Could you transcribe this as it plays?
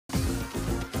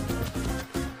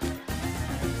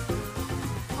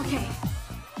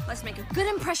a good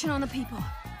impression on the people.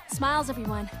 Smiles,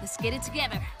 everyone. Let's get it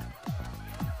together.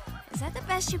 Is that the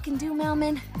best you can do,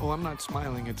 Melman? Oh, I'm not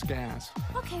smiling, it's gas.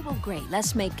 Okay, well, great.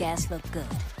 Let's make gas look good.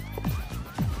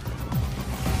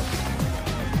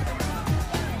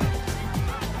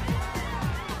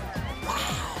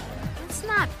 Wow. It's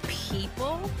not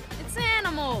people. It's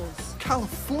animals.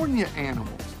 California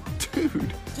animals.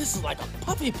 Dude. This is like a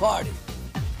puppy party.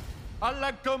 I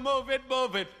like to move it,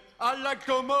 move it. I like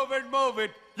to move it, move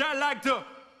it. Yeah, I like to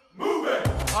move it.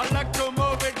 I like to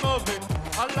move it, move it.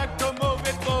 I like to move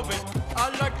it, move it. I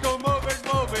like to move it,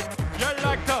 move it. You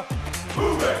like to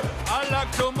move it. I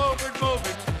like to move it, move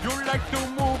it. You like to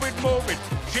move it, move it.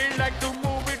 She like to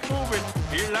move it, move it.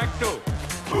 He like to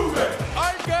move it.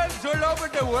 All girls all over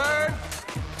the world.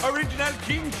 Original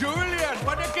King Julian.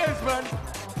 What a case, man.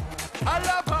 I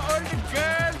love how all the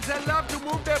girls they love to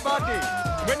move their body.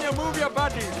 When you move your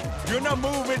body, you know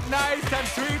move it nice and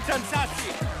sweet and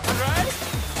sassy. Alright?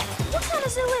 What kind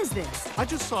of zoo is this? I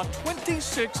just saw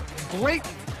 26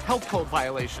 blatant health code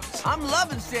violations. I'm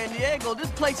loving San Diego.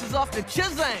 This place is off the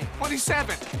Chizang.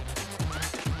 27.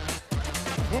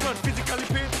 Woman physically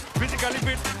fit, physically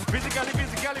fit, physically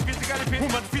fit.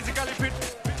 Woman physically fit.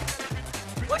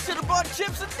 We should have bought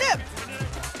chips and dip.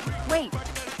 Wait.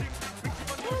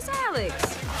 Where's Alex?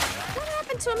 What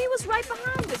happened to him? He was right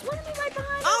behind us. Wasn't he right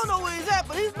behind us? I don't know where he's at,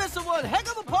 but he's missing one heck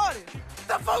of a party.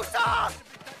 The Fusa!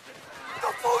 The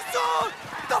Fusa!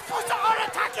 The Fusa are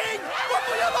attacking! What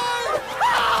will you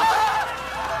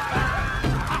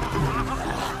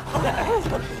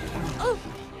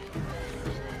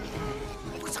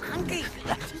He was hungry.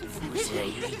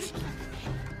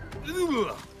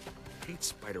 Ugh. Hate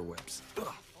spider webs.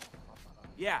 Ugh.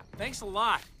 Yeah, thanks a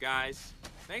lot, guys.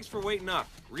 Thanks for waiting up.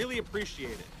 Really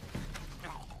appreciate it.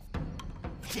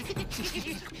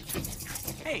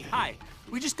 Hey, hi.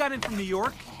 We just got in from New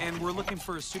York, and we're looking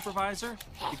for a supervisor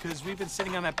because we've been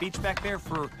sitting on that beach back there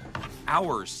for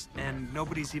hours, and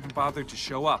nobody's even bothered to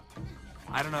show up.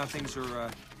 I don't know how things are,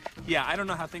 I don't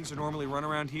know how things are normally run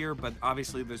around here, but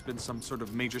obviously there's been some sort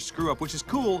of major screw-up, which is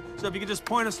cool. So if you could just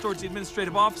point us towards the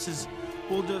administrative offices,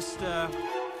 we'll just,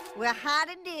 Well, how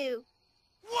to do?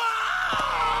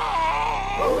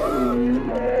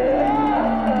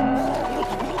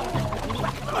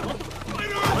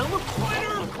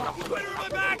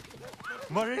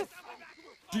 Maurice,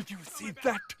 did you see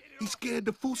that? He scared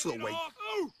the Fusa away.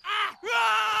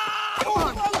 Come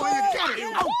on, boy, you get it.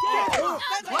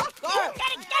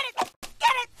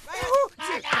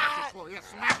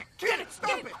 Get it!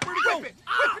 Stop it! Where'd it go?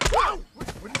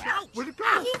 Where'd it go?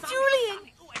 Hey, Julian,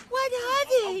 what are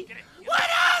they? What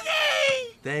are they?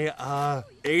 They are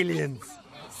aliens.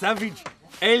 Savage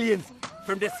aliens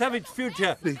from the savage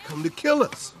future. They come to kill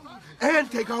us and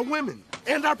take our women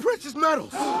and our precious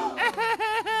metals.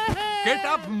 Get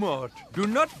up, Mort. Do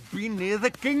not be near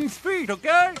the king's feet,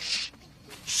 okay? Shh.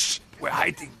 Shh. We're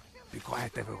hiding. Be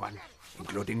quiet, everyone,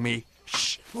 including me.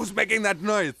 Shh. Who's making that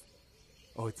noise?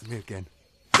 Oh, it's me again.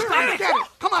 Get it!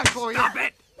 Come on, Gloria. stop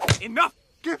it! Enough!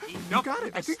 You got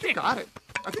it. I think you got it.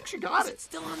 I think she got it.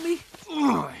 Still on me?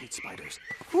 Ugh, I hate spiders.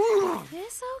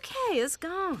 It's okay. It's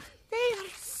gone. They are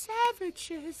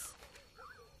savages.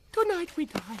 Tonight we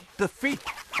die. The feet.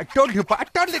 I told you, but I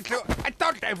told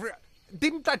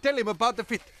didn't I tell him about the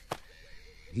feet?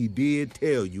 He did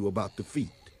tell you about the feet.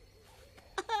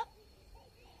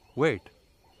 Wait.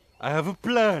 I have a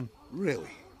plan.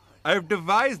 Really? I have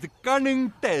devised a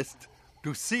cunning test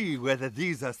to see whether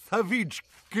these are savage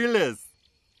killers.